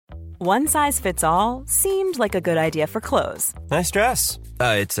One size fits all seemed like a good idea for clothes. Nice dress.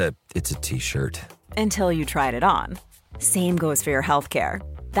 It's a t-shirt. Until you tried it on. Same goes for your healthcare.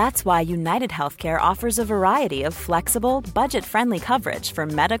 That's why United Healthcare offers a variety of flexible, budget-friendly coverage for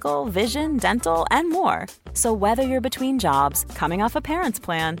medical, vision, dental, and more. So whether you're between jobs, coming off a parent's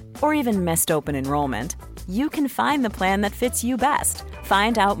plan, or even missed open enrollment, you can find the plan that fits you best.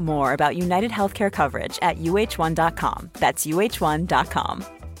 Find out more about United Healthcare coverage at uh1.com. That's uh1.com.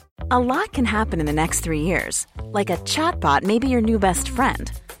 A lot can happen in the next 3 years. Like a chatbot may be your new best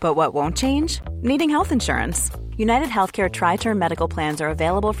friend. But what won't change? Needing health insurance. United Healthcare Tri-Term Medical Plans are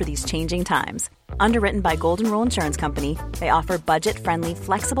available for these changing times. Underwritten by Golden Rule Insurance Company, they offer budget-friendly,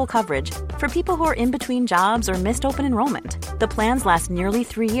 flexible coverage for people who are in between jobs or missed open enrollment. The plans last nearly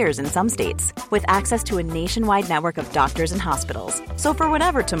 3 years in some states, with access to a nationwide network of doctors and hospitals. So for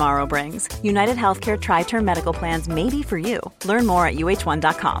whatever tomorrow brings, United Healthcare Tri-Term Medical Plans may be for you. Learn more at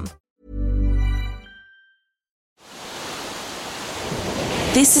uh1.com.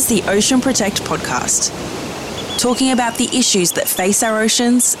 This is the Ocean Protect podcast, talking about the issues that face our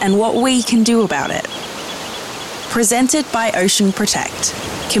oceans and what we can do about it. Presented by Ocean Protect,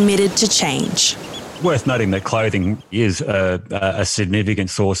 committed to change. Worth noting that clothing is a significant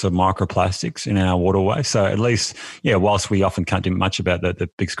source of microplastics in our waterway. So at least, whilst we often can't do much about the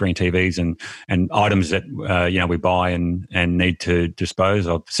big screen TVs and items that we buy and need to dispose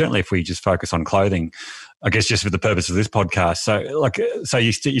of, certainly if we just focus on clothing, I guess just for the purpose of this podcast. So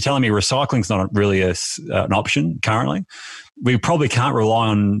you're telling me recycling's not really an option currently? We probably can't rely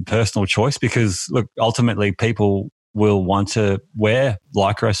on personal choice because, look, ultimately people will want to wear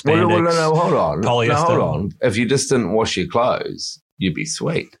Lycra, spandex, no, hold on. polyester. No, hold on. If you just didn't wash your clothes, you'd be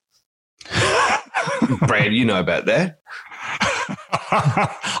sweet. Brad, you know about that.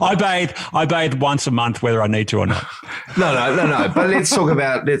 I bathe once a month, whether I need to or not. No. But let's talk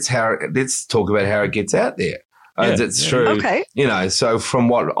about how it gets out there. It's true. Okay. So from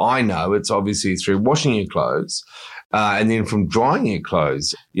what I know, it's obviously through washing your clothes, and then from drying your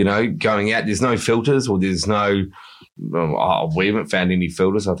clothes. Going out. There's no filters, or there's no. We haven't found any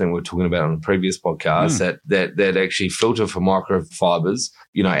filters. I think we were talking about on the previous podcast that actually filter for microfibers,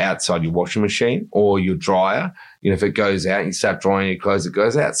 outside your washing machine or your dryer. If it goes out and you start drying your clothes, it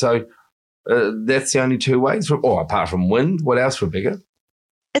goes out. So that's the only two ways. Apart from wind, what else, Rebecca?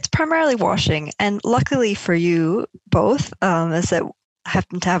 It's primarily washing. And luckily for you both, is that I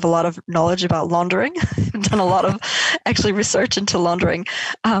happen to have a lot of knowledge about laundering. I've done a lot of actually research into laundering.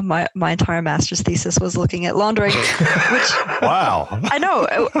 My entire master's thesis was looking at laundering, which wow. I know.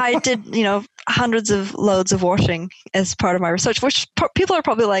 I did, hundreds of loads of washing as part of my research, which people are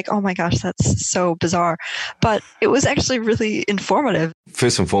probably like, oh my gosh, that's so bizarre. But it was actually really informative.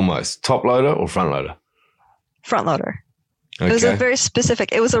 First and foremost, top loader or front loader? Front loader. Okay. It was a very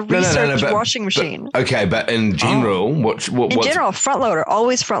specific. It was a research washing machine. But in general, in general, front loader,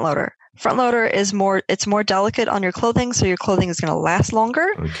 always front loader. Front loader is more. It's more delicate on your clothing, so your clothing is going to last longer.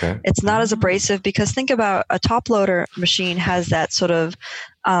 Okay. It's not as abrasive because think about a top loader machine has that sort of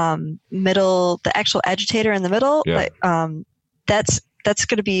middle, the actual agitator in the middle. Yeah. That's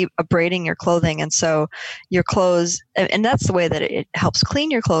going to be abrading your clothing. And so your clothes, and that's the way that it helps clean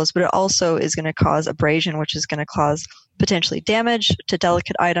your clothes, but it also is going to cause abrasion, which is going to cause potentially damage to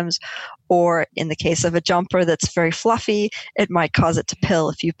delicate items. Or in the case of a jumper that's very fluffy, it might cause it to pill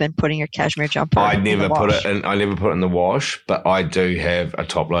if you've been putting your cashmere jumper I in never the put wash. it in the wash, but I do have a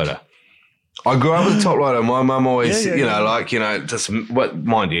top loader. I grew up with a top loader. My mum always, mind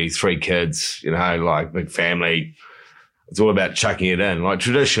you, 3 kids, big family. It's all about chucking it in. Like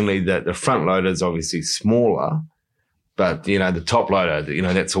traditionally, the front loader is obviously smaller, but the top loader,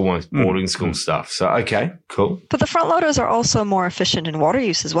 that's almost boarding school stuff. So okay, cool. But the front loaders are also more efficient in water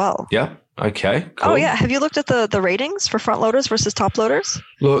use as well. Yeah. Okay. Cool. Oh yeah. Have you looked at the ratings for front loaders versus top loaders?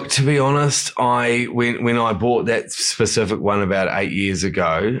 Look, to be honest, when I bought that specific one about 8 years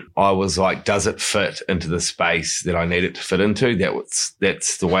ago, I was like, does it fit into the space that I need it to fit into?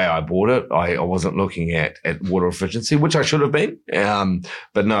 That's the way I bought it. I wasn't looking at water efficiency, which I should have been.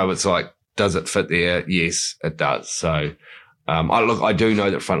 But no, it's like, does it fit there? Yes, it does. So I do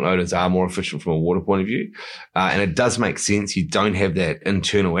know that front loaders are more efficient from a water point of view, and it does make sense. You don't have that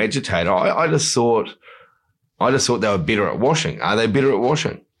internal agitator. I just thought they were better at washing. Are they better at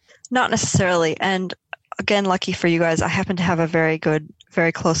washing? Not necessarily. And again, lucky for you guys, I happen to have a very good,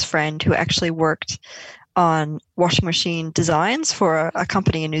 very close friend who actually worked on washing machine designs for a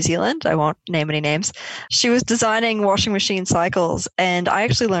company in New Zealand. I won't name any names. She was designing washing machine cycles, and I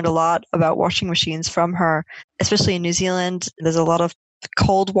actually learned a lot about washing machines from her, especially in New Zealand. There's a lot of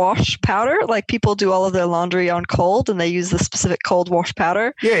cold wash powder. Like people do all of their laundry on cold and they use the specific cold wash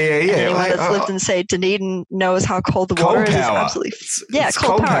powder. Yeah. And anyone that's lived in, say, Dunedin knows how cold the water is. Absolutely. It's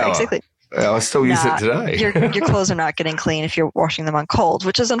cold power. Exactly. I still use it today. your clothes are not getting clean if you're washing them on cold,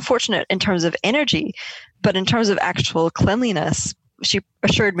 which is unfortunate in terms of energy. But in terms of actual cleanliness, she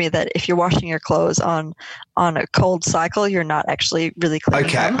assured me that if you're washing your clothes on a cold cycle, you're not actually really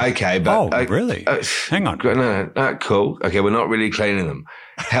cleaning them. Okay. But, really? Hang on. No, cool. Okay, we're not really cleaning them.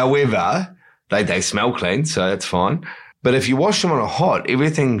 However, they smell clean, so that's fine. But if you wash them on a hot,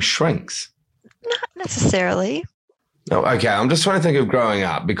 everything shrinks. Not necessarily. No, okay, I'm just trying to think of growing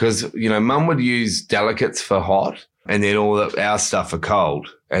up because, Mum would use delicates for hot and then all our stuff for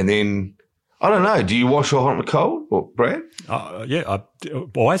cold. And then, I don't know, do you wash your hot and cold, or Brad?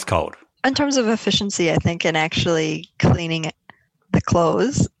 Always cold. In terms of efficiency, I think, in actually cleaning the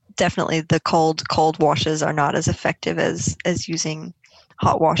clothes, definitely the cold washes are not as effective as using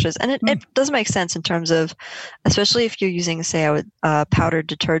hot washes. And it does make sense in terms of, especially if you're using, say, powdered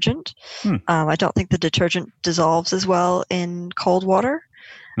detergent. I don't think the detergent dissolves as well in cold water.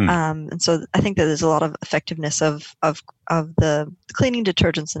 And so I think that there's a lot of effectiveness of the cleaning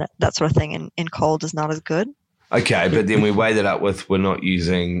detergents and that sort of thing in cold is not as good. Okay, but then we weigh that up with we're not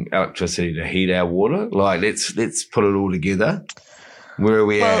using electricity to heat our water. Like, let's put it all together. Where are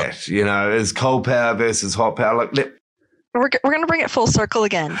we at? Is cold power versus hot power? We're going to bring it full circle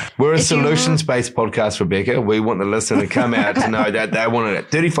again. We're a solutions-based podcast, Rebecca. We want the listener to come out to know that they want it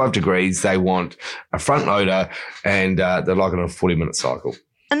at 35 degrees. They want a front loader, and they're like on a 40-minute cycle.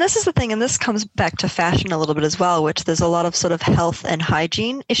 And this is the thing, and this comes back to fashion a little bit as well, which there's a lot of sort of health and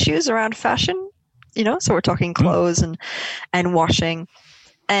hygiene issues around fashion, so we're talking clothes and washing.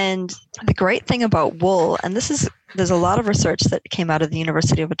 And the great thing about wool, and there's a lot of research that came out of the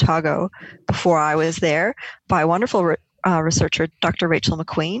University of Otago before I was there by a wonderful researcher, Dr. Rachel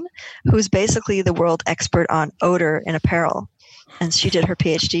McQueen, who's basically the world expert on odor in apparel. And she did her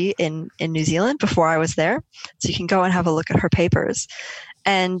PhD in New Zealand before I was there. So you can go and have a look at her papers.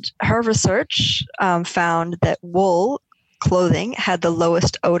 And her research found that wool clothing had the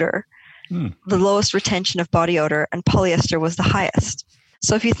lowest odor, the lowest retention of body odor, and polyester was the highest.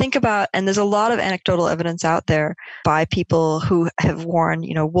 So if you think about, and there's a lot of anecdotal evidence out there by people who have worn,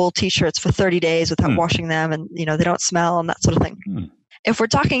 wool t-shirts for 30 days without washing them and, they don't smell and that sort of thing. If we're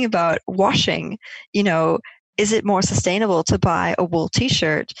talking about washing, is it more sustainable to buy a wool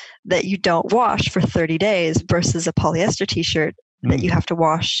t-shirt that you don't wash for 30 days versus a polyester t-shirt that you have to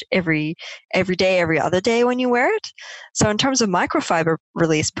wash every day, every other day when you wear it? So in terms of microfiber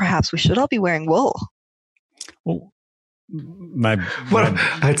release, perhaps we should all be wearing wool. Well,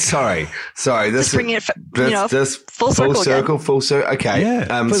 sorry. Just bringing it, full circle. Full circle. Okay.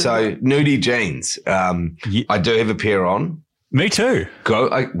 Yeah, so nudie jeans. I do have a pair on. Me too.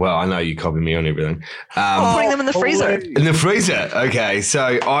 I know you copy me on everything. Putting them in the freezer. In the freezer. Okay.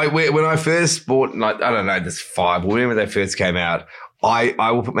 So when I first bought, this 5 or whenever they first came out,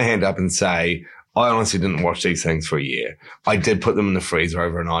 I will put my hand up and say, I honestly didn't wash these things for a year. I did put them in the freezer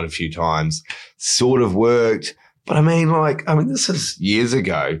overnight a few times. Sort of worked. But this is years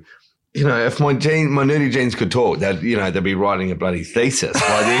ago. If my nudie jeans could talk, they'd be writing a bloody thesis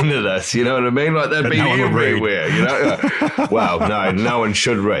by the end of this. You know what I mean? Like they'd be everywhere. Well, no one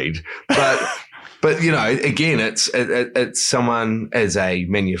should read. But again, it's someone as a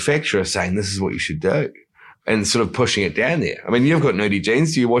manufacturer saying this is what you should do, and sort of pushing it down there. I mean, you've got nudie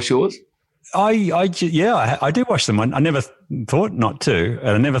jeans. Do you wash yours? I do wash them. I never thought not to, and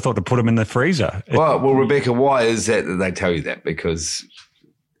I never thought to put them in the freezer. Well, Rebecca, why is that they tell you that? Because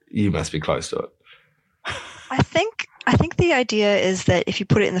you must be close to it. I think the idea is that if you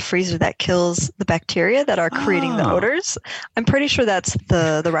put it in the freezer, that kills the bacteria that are creating the odors. I'm pretty sure that's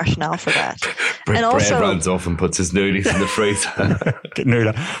the rationale for that. Brad runs off and puts his nudies in the freezer. Get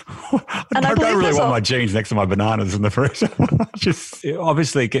nude. I don't really want my jeans next to my bananas in the freezer. Just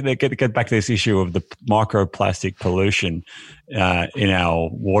obviously get back to this issue of the microplastic pollution in our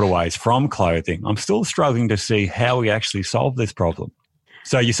waterways from clothing. I'm still struggling to see how we actually solve this problem.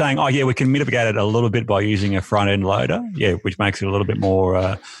 So you're saying, we can mitigate it a little bit by using a front-end loader, which makes it a little bit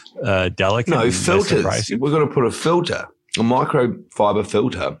more delicate. No, filters. We're going to put a filter, a microfiber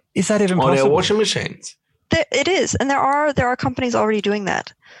filter. Is that even possible? On our washing machines. It is, and there are companies already doing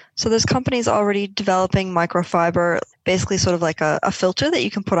that. So there's companies already developing microfiber, basically sort of like a filter that you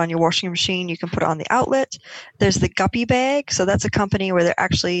can put on your washing machine. You can put it on the outlet. There's the Guppy bag. So that's a company where they're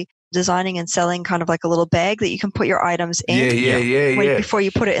actually designing and selling kind of like a little bag that you can put your items in before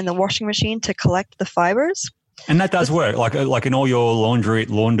you put it in the washing machine to collect the fibers. And that does work. Like in all your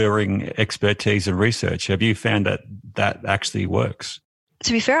laundering expertise and research, have you found that actually works?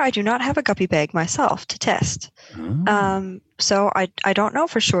 to be fair, I do not have a guppy bag myself to test. So I don't know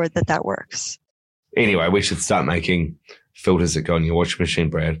for sure that works. Anyway, we should start making filters that go in your washing machine,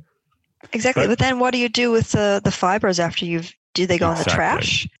 Brad. Exactly. But then what do you do with the fibers after do they go in the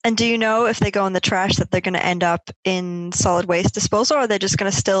trash? And do you know if they go in the trash that they're going to end up in solid waste disposal, or are they just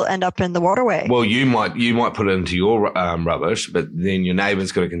going to still end up in the waterway? Well, you might put it into your rubbish, but then your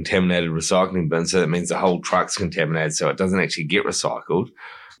neighbour's got a contaminated recycling bin, so that means the whole truck's contaminated, so it doesn't actually get recycled.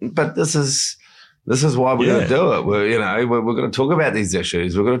 But this is why we're going to do it. We're going to talk about these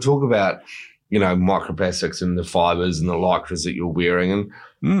issues. We're going to talk about microplastics and the fibers and the lycras that you're wearing. And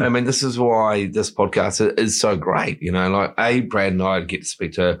I mean, this is why this podcast is so great. Brad and I get to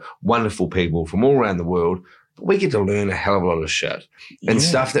speak to wonderful people from all around the world. But we get to learn a hell of a lot of shit and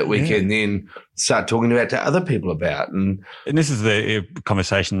stuff that we can then start talking about to other people about. And this is the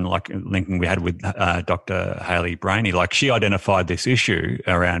conversation linking we had with Dr. Hayley Brainey. She identified this issue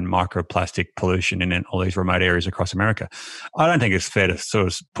around microplastic pollution in all these remote areas across America. I don't think it's fair to sort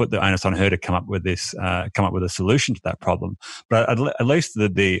of put the onus on her to come up with a solution to that problem. But at least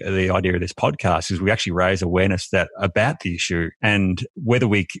the idea of this podcast is we actually raise awareness about the issue, and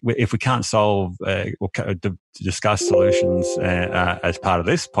if we can't solve or discuss solutions as part of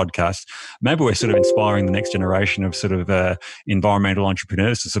this podcast, maybe we're sort of inspiring the next generation of sort of environmental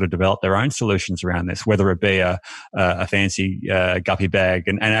entrepreneurs to sort of develop their own solutions around this, whether it be a fancy guppy bag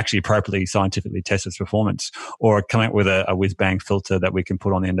and actually appropriately scientifically test its performance, or coming up with a whiz-bang filter that we can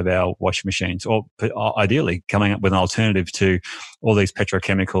put on the end of our washing machines, or ideally coming up with an alternative to all these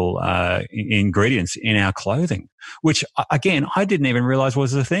petrochemical ingredients in our clothing, which, again, I didn't even realize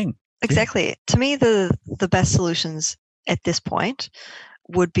was a thing. Exactly. To me, the best solutions at this point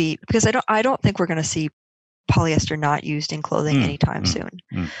would be, because I don't think we're going to see polyester not used in clothing anytime soon.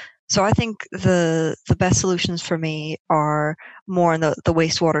 So I think the best solutions for me are more in the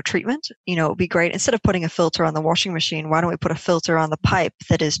wastewater treatment. It would be great. Instead of putting a filter on the washing machine, why don't we put a filter on the pipe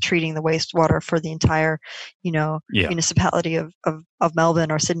that is treating the wastewater for the entire, municipality of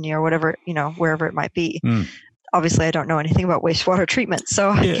Melbourne or Sydney or whatever, wherever it might be. Obviously, I don't know anything about wastewater treatment,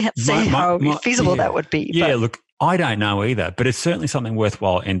 so I can't say how feasible that would be. Yeah, look, I don't know either, but it's certainly something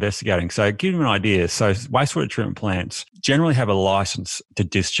worthwhile investigating. So give you an idea. So wastewater treatment plants generally have a license to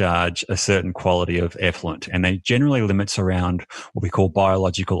discharge a certain quality of effluent, and they generally limits around what we call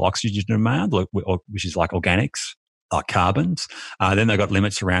biological oxygen demand, which is like organics, like carbons. Then they've got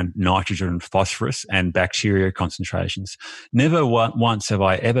limits around nitrogen, phosphorus, and bacteria concentrations. Never once have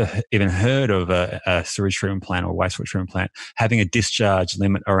I ever even heard of a sewage treatment plant or wastewater treatment plant having a discharge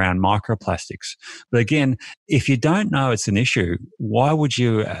limit around microplastics. But again, if you don't know it's an issue, why would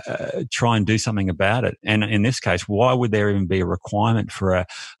you try and do something about it? And in this case, why would there even be a requirement for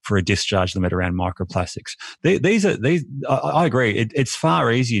a discharge limit around microplastics? I agree. It's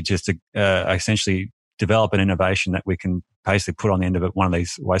far easier just to essentially develop an innovation that we can basically put on the end of one of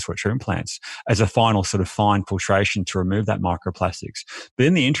these wastewater treatment plants as a final sort of fine filtration to remove that microplastics. But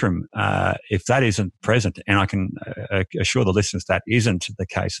in the interim, if that isn't present, and I can assure the listeners that isn't the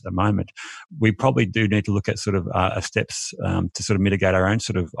case at the moment, we probably do need to look at sort of steps to sort of mitigate our own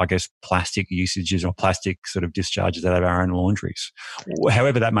sort of, I guess, plastic usages or plastic sort of discharges out of our own laundries,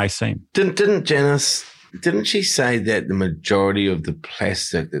 however that may seem. Didn't Janice... Didn't she say that the majority of the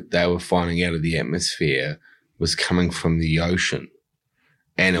plastic that they were finding out of the atmosphere was coming from the ocean?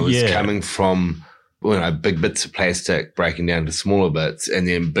 And it was coming from, big bits of plastic breaking down to smaller bits, and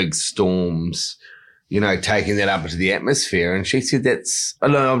then big storms, taking that up into the atmosphere. And she said you've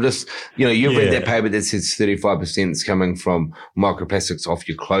read that paper that says 35% is coming from microplastics off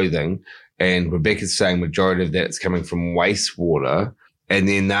your clothing. And Rebecca's saying majority of that's coming from wastewater. And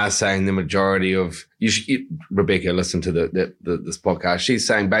then they're saying the majority of Rebecca, listen to this podcast. She's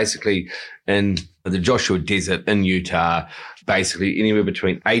saying basically in the Joshua Desert in Utah, basically anywhere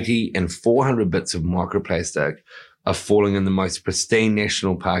between 80 and 400 bits of microplastic are falling in the most pristine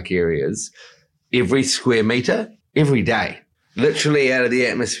national park areas every square meter, every day, literally out of the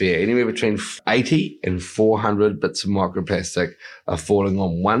atmosphere. Anywhere between 80 and 400 bits of microplastic are falling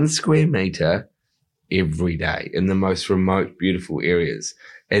on 1 square meter every day in the most remote, beautiful areas.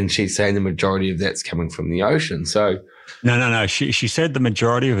 And she's saying the majority of that's coming from the ocean. So No. She said the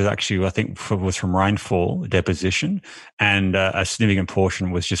majority of it actually, I think, was from rainfall deposition, and a significant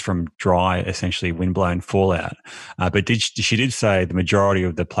portion was just from dry, essentially windblown fallout. But she did say the majority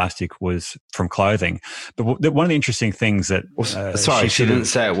of the plastic was from clothing. But one of the interesting things that she didn't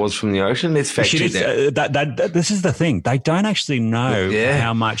say it was from the ocean. Let's fact check that. This is the thing; they don't actually know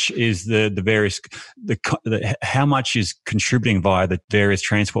how much is how much is contributing via the various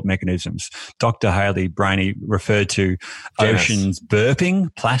transport mechanisms. Dr. Hayley Brainey referred to oceans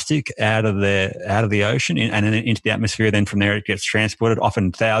burping plastic out of the ocean and then into the atmosphere. Then from there it gets transported,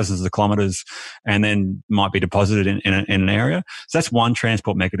 often thousands of kilometres, and then might be deposited in an area. So that's one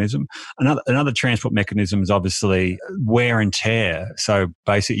transport mechanism. Another transport mechanism is obviously wear and tear. So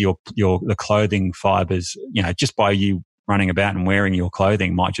basically the clothing fibres, just by you running about and wearing your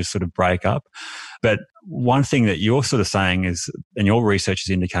clothing might just sort of break up. But one thing that you're sort of saying is, and your research is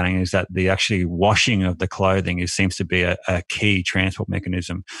indicating, is that the actually washing of the clothing seems to be a key transport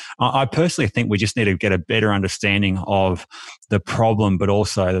mechanism. I personally think we just need to get a better understanding of the problem, but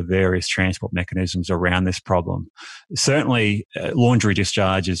also the various transport mechanisms around this problem. Certainly, laundry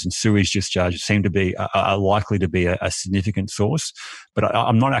discharges and sewage discharges seem to be are likely to be a significant source, but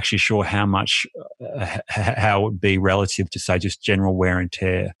I'm not actually sure how much how it would be relative to, say, just general wear and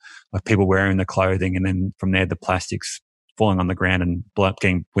tear, like people wearing the clothing and then from there the plastics falling on the ground and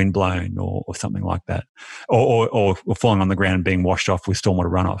getting wind blown or something like that, or falling on the ground and being washed off with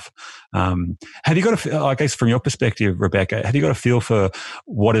stormwater runoff. Have you got I guess from your perspective, Rebecca, have you got a feel for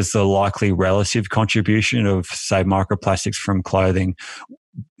what is the likely relative contribution of, say, microplastics from clothing,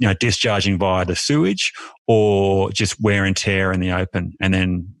 discharging via the sewage or just wear and tear in the open and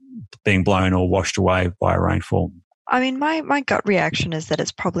then being blown or washed away by a rainfall? I mean, my gut reaction is that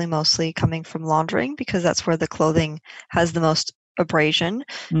it's probably mostly coming from laundering, because that's where the clothing has the most abrasion.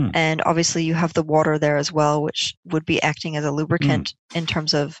 And obviously you have the water there as well, which would be acting as a lubricant in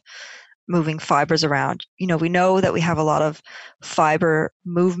terms of moving fibers around. We know that we have a lot of fiber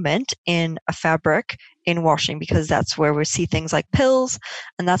movement in a fabric in washing, because that's where we see things like pills,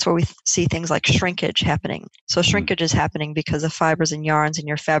 and that's where we see things like shrinkage happening. So shrinkage is happening because the fibers and yarns in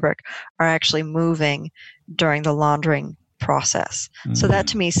your fabric are actually moving during the laundering process. So that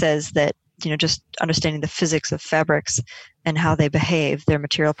to me says that, just understanding the physics of fabrics and how they behave, their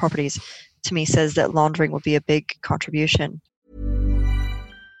material properties, to me says that laundering would be a big contribution.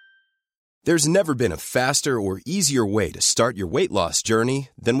 There's never been a faster or easier way to start your weight loss journey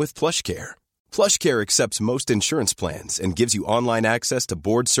than with PlushCare. PlushCare accepts most insurance plans and gives you online access to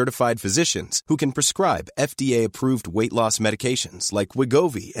board-certified physicians who can prescribe FDA-approved weight loss medications like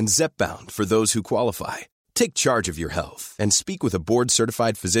Wegovy and Zepbound for those who qualify. Take charge of your health and speak with a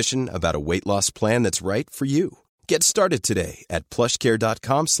board-certified physician about a weight loss plan that's right for you. Get started today at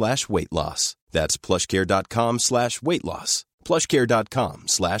plushcare.com/weight-loss. That's plushcare.com/weight-loss.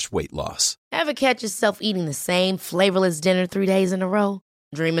 plushcare.com/weight-loss. Ever catch yourself eating the same flavorless dinner 3 days in a row?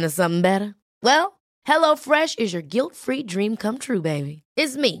 Dreaming of something better? Well, HelloFresh is your guilt-free dream come true, baby.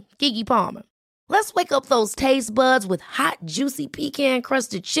 It's me, Keke Palmer. Let's wake up those taste buds with hot, juicy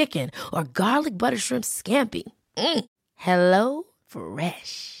pecan-crusted chicken or garlic butter shrimp scampi. Hello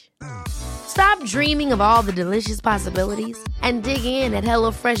Fresh. Stop dreaming of all the delicious possibilities and dig in at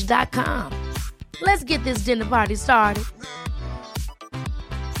HelloFresh.com. Let's get this dinner party started.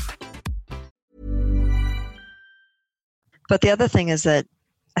 But the other thing is that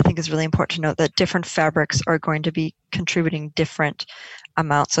I think is really important to note that different fabrics are going to be contributing different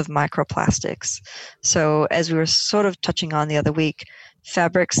amounts of microplastics. So as we were sort of touching on the other week,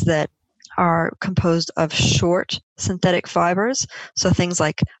 fabrics that are composed of short synthetic fibers, so things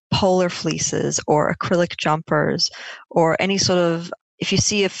like polar fleeces or acrylic jumpers or any sort of, if you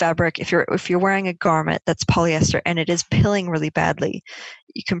see a fabric, if you're wearing a garment that's polyester and it is pilling really badly,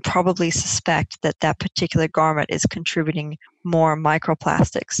 you can probably suspect that that particular garment is contributing more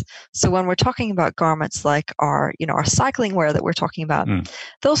microplastics. So when we're talking about garments like our cycling wear that we're talking about,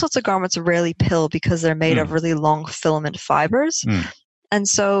 those sorts of garments rarely pill because they're made of really long filament fibers. And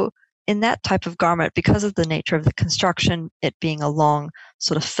so in that type of garment, because of the nature of the construction, it being a long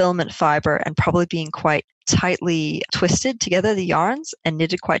sort of filament fiber and probably being quite tightly twisted together, the yarns, and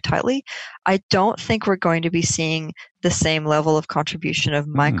knitted quite tightly, I don't think we're going to be seeing the same level of contribution of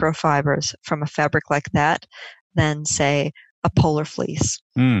microfibers from a fabric like that than, say, a polar fleece.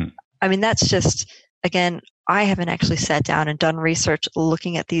 I mean, that's just, again, I haven't actually sat down and done research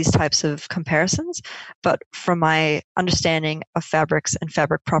looking at these types of comparisons, but from my understanding of fabrics and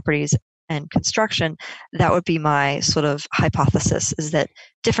fabric properties and construction, that would be my sort of hypothesis, is that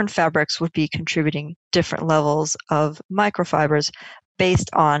different fabrics would be contributing different levels of microfibers based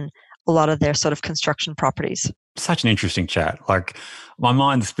on a lot of their sort of construction properties. Such an interesting chat. Like, my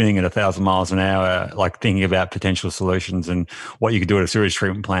mind's spinning at 1,000 miles an hour, like thinking about potential solutions and what you could do at a sewage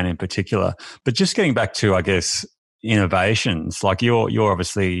treatment plant in particular. But just getting back to, I guess, innovations, like you're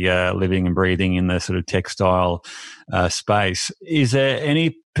obviously living and breathing in the sort of textile space. Is there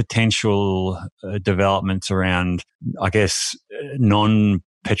any potential developments around, I guess,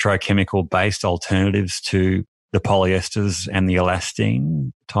 non-petrochemical based alternatives to the polyesters and the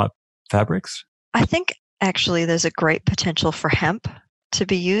elastine type fabrics? I think actually there's a great potential for hemp to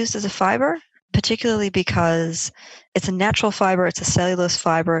be used as a fiber, particularly because it's a natural fiber, it's a cellulose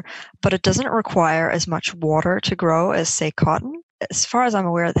fiber, but it doesn't require as much water to grow as, say, cotton. As far as I'm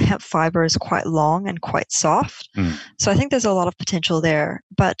aware, the hemp fiber is quite long and quite soft. So I think there's a lot of potential there.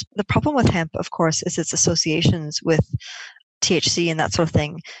 But the problem with hemp, of course, is its associations with THC and that sort of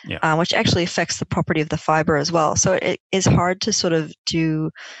thing, which actually affects the property of the fiber as well. So it is hard to sort of do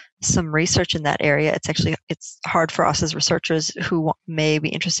some research in that area. It's hard for us as researchers who may be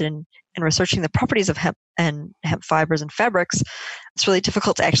interested in researching the properties of hemp and hemp fibers and fabrics. It's really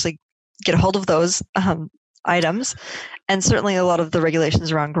difficult to actually get a hold of those items. And certainly a lot of the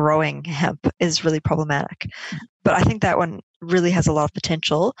regulations around growing hemp is really problematic. But I think that one really has a lot of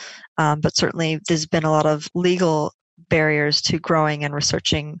potential. But certainly there's been a lot of legal barriers to growing and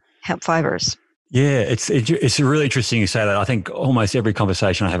researching hemp fibers. Yeah, it's really interesting you say that. I think almost every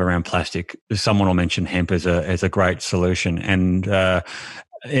conversation I have around plastic, someone will mention hemp as a great solution. And I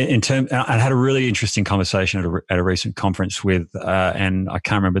had a really interesting conversation at a recent conference with, and I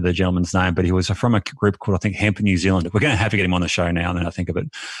can't remember the gentleman's name, but he was from a group called, I think, Hemp New Zealand. We're going to have to get him on the show now, and then I think of it.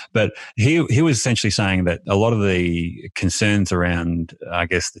 But he was essentially saying that a lot of the concerns around, I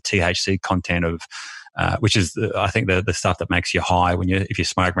guess, the THC content of which is, I think, the stuff that makes you high if you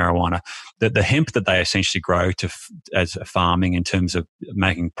smoke marijuana. The hemp that they essentially grow as farming in terms of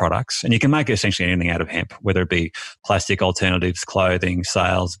making products, and you can make essentially anything out of hemp, whether it be plastic alternatives, clothing,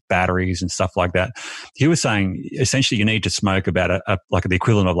 sails, batteries, and stuff like that. He was saying essentially you need to smoke about like the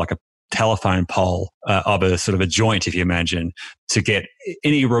equivalent of like a telephone pole of a sort of a joint, if you imagine, to get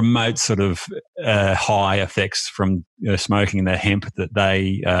any remote sort of high effects from smoking the hemp that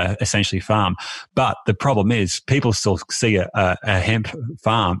they essentially farm. But the problem is people still see a hemp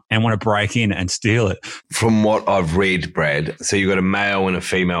farm and want to break in and steal it. From what I've read, Brad, so you've got a male and a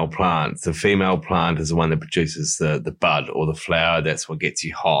female plant. The female plant is the one that produces the bud or the flower. That's what gets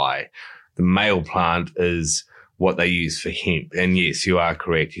you high. The male plant is what they use for hemp. And yes, you are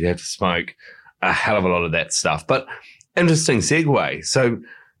correct. You'd have to smoke a hell of a lot of that stuff. But interesting segue. So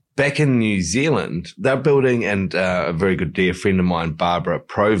back in New Zealand, they're building, and a very good dear friend of mine, Barbara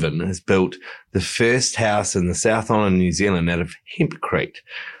Proven, has built the first house in the South Island, New Zealand, out of hempcrete.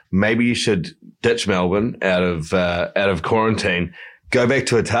 Maybe you should ditch Melbourne out of quarantine, go back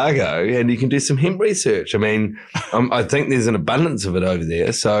to Otago, and you can do some hemp research. I mean, I think there's an abundance of it over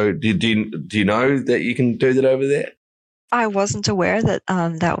there. So do you know that you can do that over there? I wasn't aware that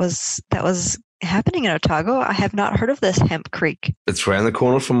that was happening in Otago. I have not heard of this hempcrete. It's around the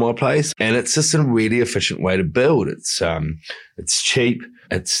corner from my place, and it's just a really efficient way to build. It's cheap.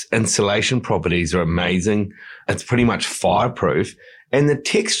 Its insulation properties are amazing. It's pretty much fireproof, and the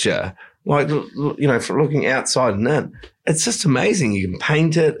texture, like, you know, for looking outside and in, it's just amazing. You can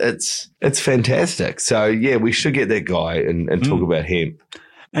paint it. It's fantastic. So yeah, we should get that guy and talk about hemp.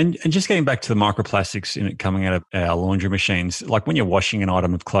 And just getting back to the microplastics in it coming out of our laundry machines, like when you're washing an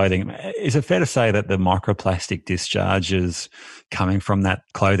item of clothing, is it fair to say that the microplastic discharges coming from that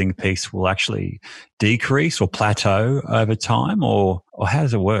clothing piece will actually decrease or plateau over time, or how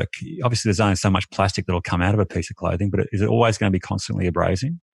does it work? Obviously, there's only so much plastic that will come out of a piece of clothing, but is it always going to be constantly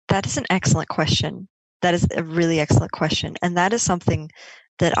abrasing? That is an excellent question. That is a really excellent question. And that is something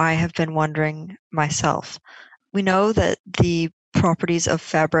that I have been wondering myself. We know that the properties of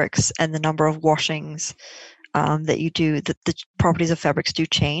fabrics and the number of washings that you do, that the properties of fabrics do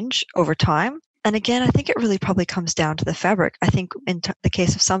change over time. And again, I think it really probably comes down to the fabric. I think in the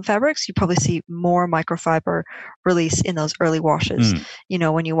case of some fabrics, you probably see more microfiber release in those early washes, you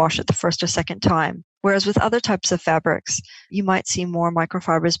know, when you wash it the first or second time. Whereas with other types of fabrics, you might see more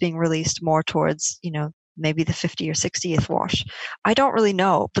microfibers being released more towards, you know, maybe the 50th or 60th wash. I don't really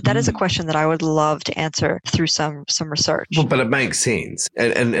know, but that is a question that I would love to answer through some research. Well, but it makes sense.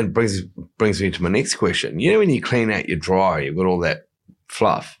 And brings me to my next question. You know, when you clean out your dryer, you've got all that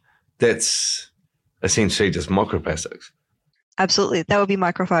fluff. That's essentially just microplastics. Absolutely. That would be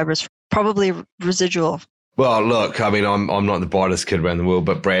microfibers, probably residual. Well, look, I mean, I'm not the brightest kid around the world,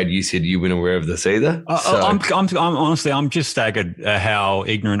 but Brad, you said you weren't aware of this either. I'm honestly, I'm just staggered how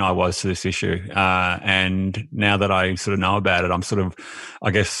ignorant I was to this issue. And now that I sort of know about it, I'm sort of,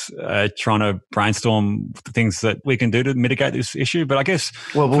 I guess, trying to brainstorm the things that we can do to mitigate this issue. But I guess,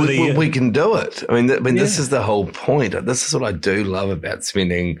 well, we can do it. I mean, this is the whole point. This is what I do love about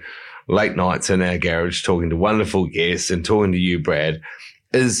spending late nights in our garage talking to wonderful guests and talking to you, Brad.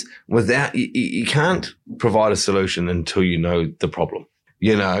 Is without you can't provide a solution until you know the problem,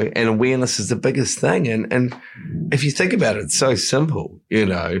 you know, and awareness is the biggest thing. And if you think about it, it's so simple, you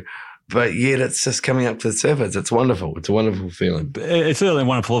know, but yet it's just coming up to the surface. It's wonderful. It's a wonderful feeling. It's certainly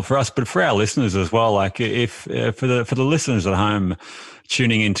wonderful for us, but for our listeners as well. Like if for the listeners at home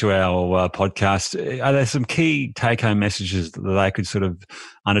tuning into our podcast, are there some key take-home messages that they could sort of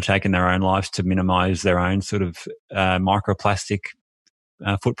undertake in their own lives to minimise their own sort of microplastic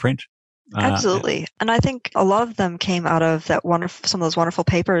footprint? Absolutely. And I think a lot of them came out of some of those wonderful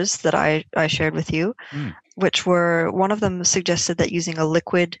papers that I shared with you, which were, one of them suggested that using a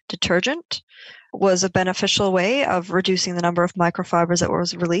liquid detergent was a beneficial way of reducing the number of microfibers that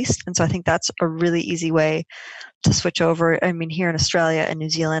was released. And so I think that's a really easy way to switch over. I mean, here in Australia and New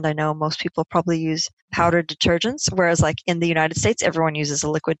Zealand, I know most people probably use powdered detergents, whereas like in the United States, everyone uses a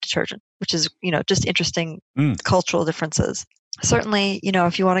liquid detergent, which is, just interesting cultural differences. Certainly,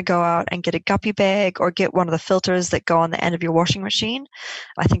 if you want to go out and get a guppy bag or get one of the filters that go on the end of your washing machine,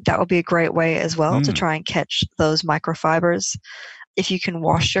 I think that would be a great way as well to try and catch those microfibers. If you can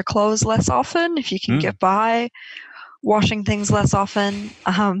wash your clothes less often, if you can get by washing things less often,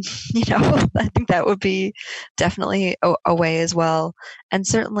 I think that would be definitely a way as well. And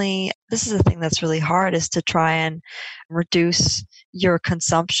certainly, this is the thing that's really hard, is to try and reduce your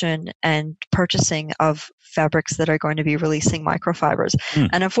consumption and purchasing of fabrics that are going to be releasing microfibers.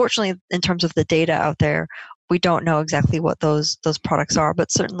 And unfortunately, in terms of the data out there, we don't know exactly what those products are.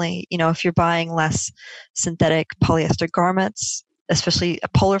 But certainly, if you're buying less synthetic polyester garments, especially a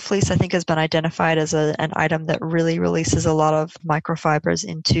polar fleece, I think has been identified as an item that really releases a lot of microfibers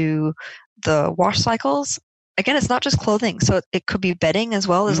into the wash cycles. Again, it's not just clothing. So it could be bedding as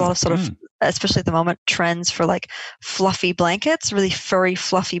well. There's a lot of sort of, especially at the moment, trends for like fluffy blankets, really furry,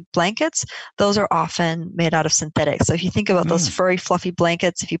 fluffy blankets. Those are often made out of synthetics. So if you think about those furry, fluffy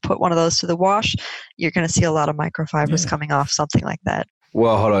blankets, if you put one of those to the wash, you're going to see a lot of microfibers coming off something like that.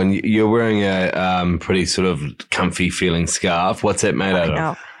 Well, hold on. You're wearing a pretty sort of comfy feeling scarf. What's that made out of?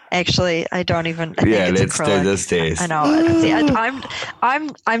 No, actually, I don't even. Let's do this test. I know. See,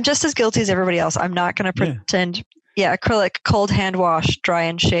 I'm just as guilty as everybody else. I'm not going to pretend. Yeah, acrylic, cold hand wash, dry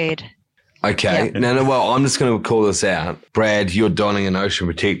and shade. Okay. Yeah. Well, I'm just going to call this out. Brad, you're donning an Ocean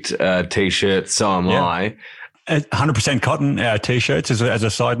Protect T-shirt. So am I. 100% cotton T-shirts as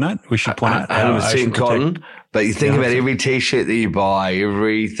a side note. We should point out 100% cotton. But you think about every T-shirt that you buy,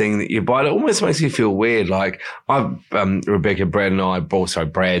 everything that you buy, it almost makes you feel weird. Like Rebecca, Brad and I, also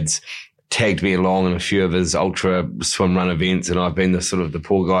Brad's tagged me along in a few of his ultra swim run events, and I've been the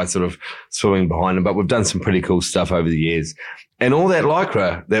poor guy sort of swimming behind him. But we've done some pretty cool stuff over the years. And all that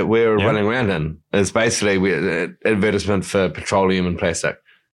Lycra that we're running around in is basically an advertisement for petroleum and plastic.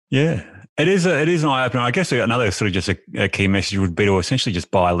 Yeah. It is an eye-opener. I guess another sort of just a key message would be to essentially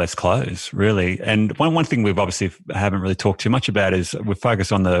just buy less clothes, really. And one thing we've obviously haven't really talked too much about is we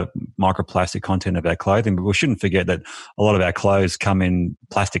focus on the microplastic content of our clothing, but we shouldn't forget that a lot of our clothes come in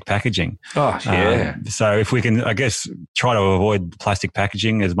plastic packaging. Oh, yeah. So if we can, I guess, try to avoid plastic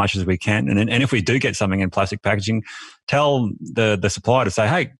packaging as much as we can, and if we do get something in plastic packaging, tell the supplier to say,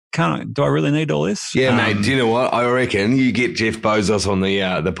 hey, do I really need all this? Yeah, mate. Do you know what? I reckon you get Jeff Bezos on the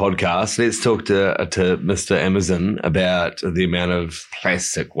podcast. Let's talk to Mr. Amazon about the amount of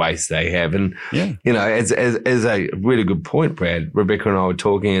plastic waste they have. And, as a really good point, Brad, Rebecca and I were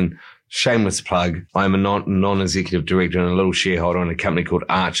talking, and shameless plug, I'm a non-executive director and a little shareholder in a company called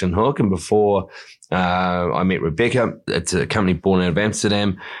Arch and Hook. And before I met Rebecca, it's a company born out of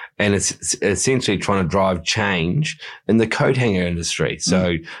Amsterdam, and it's essentially trying to drive change in the coat hanger industry. So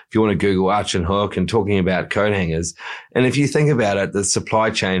if you want to Google Arch and Hook and talking about coat hangers, and if you think about it, the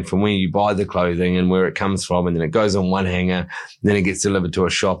supply chain from where you buy the clothing and where it comes from, and then it goes on one hanger, then it gets delivered to a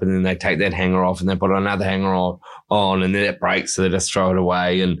shop, and then they take that hanger off and they put another hanger on, and then it breaks, so they just throw it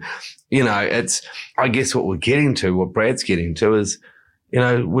away. And, it's, I guess what Brad's getting to is,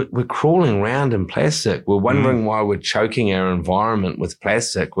 we're crawling around in plastic. We're wondering why we're choking our environment with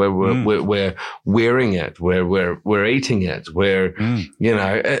plastic. We're wearing it. We're eating it.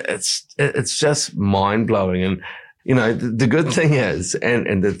 It's just mind blowing. And, the good thing is,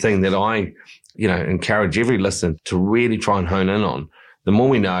 and the thing that I, encourage every listener to really try and hone in on, the more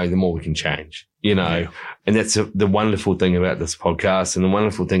we know, the more we can change, and that's the wonderful thing about this podcast, and the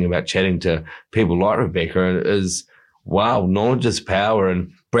wonderful thing about chatting to people like Rebecca is, wow, knowledge is power.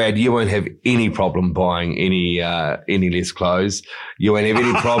 And Brad, you won't have any problem buying any less clothes. You won't have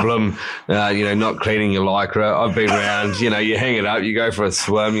any problem, not cleaning your Lycra. I've been around, you hang it up, you go for a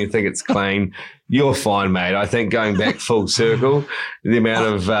swim, you think it's clean. You're fine, mate. I think going back full circle, the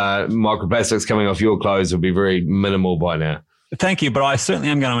amount of microplastics coming off your clothes will be very minimal by now. Thank you, but I certainly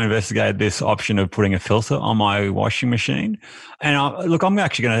am going to investigate this option of putting a filter on my washing machine. And I'm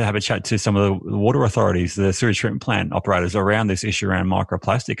actually going to have a chat to some of the water authorities, the sewage treatment plant operators around this issue around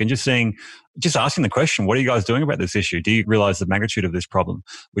microplastic, and just asking the question, what are you guys doing about this issue? Do you realize the magnitude of this problem,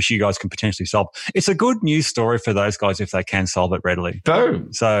 which you guys can potentially solve? It's a good news story for those guys if they can solve it readily.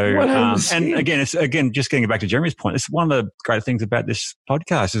 Boom. So, and again, just getting back to Jeremy's point, it's one of the great things about this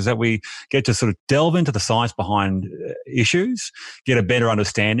podcast is that we get to sort of delve into the science behind issues, get a better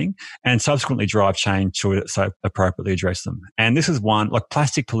understanding, and subsequently drive change to it so appropriately address them. And this is one, like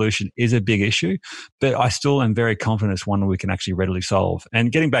plastic pollution is a big issue, but I still am very confident it's one that we can actually readily solve.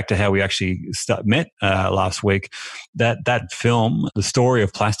 And getting back to how we actually met last week, that film, The Story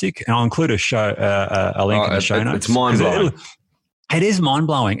of Plastic, and I'll include a link in the show notes. It's mind-blowing. It is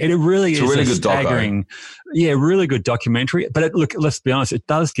mind-blowing. It really is a really good staggering, really good documentary. But let's be honest, it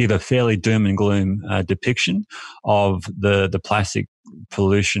does give a fairly doom and gloom depiction of the plastic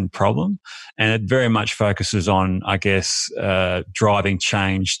pollution problem. And it very much focuses on, I guess, driving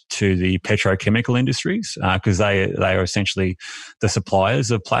change to the petrochemical industries because they are essentially the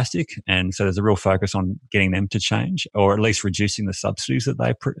suppliers of plastic. And so there's a real focus on getting them to change or at least reducing the subsidies that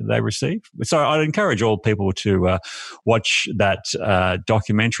they receive. So I'd encourage all people to watch that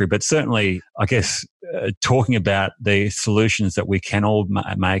documentary. But certainly, I guess, talking about the solutions that we can all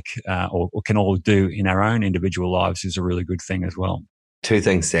make or can all do in our own individual lives is a really good thing as well. Two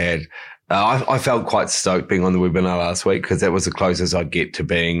things to add. I felt quite stoked being on the webinar last week because that was the closest I'd get to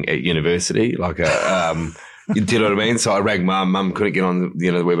being at university. Like, do you know what I mean? So I rang Mum. Mum couldn't get on the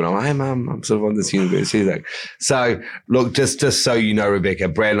webinar. I'm like, hey, Mum, I'm sort of on this university thing. So look, just so you know, Rebecca,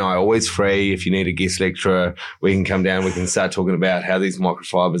 Brad and I are always free. If you need a guest lecturer, we can come down. We can start talking about how these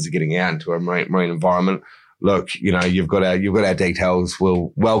microfibers are getting out into a marine environment. Look, you've got our details.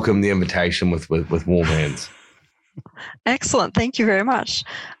 We'll welcome the invitation with warm hands. Excellent. Thank you very much.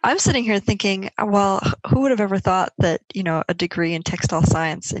 I'm sitting here thinking, well, who would have ever thought that, a degree in textile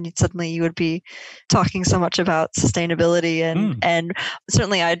science and suddenly you would be talking so much about sustainability and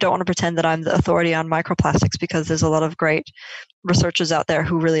certainly I don't want to pretend that I'm the authority on microplastics because there's a lot of great researchers out there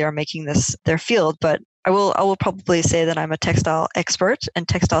who really are making this their field, but I will probably say that I'm a textile expert and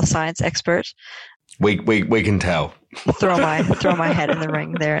textile science expert. We can tell. throw my head in the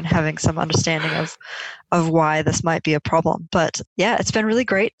ring there and having some understanding of why this might be a problem. But yeah, it's been really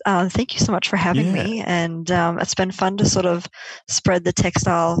great. Thank you so much for having me. And it's been fun to sort of spread the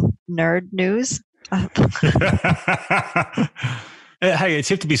textile nerd news. Hey, it's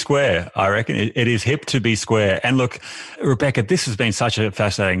hip to be square, I reckon. It is hip to be square. And look, Rebecca, this has been such a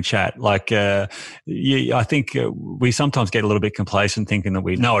fascinating chat. Like, I think we sometimes get a little bit complacent thinking that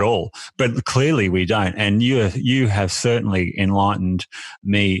we know it all, but clearly we don't. And you have certainly enlightened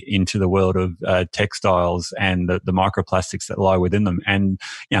me into the world of textiles and the microplastics that lie within them, and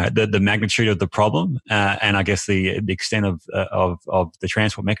the magnitude of the problem, and I guess the extent of the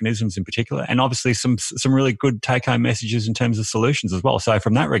transport mechanisms in particular, and obviously some really good take-home messages in terms of solutions as well. So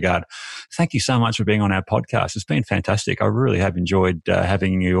from that regard, thank you so much for being on our podcast. It's been fantastic. I really have enjoyed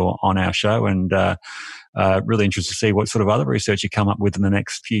having you on our show, and really interested to see what sort of other research you come up with in the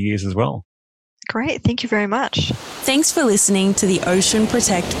next few years as well. Great. Thank you very much. Thanks for listening to the Ocean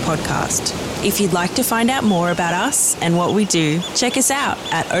Protect podcast. If you'd like to find out more about us and what we do, check us out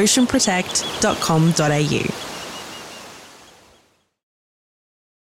at oceanprotect.com.au.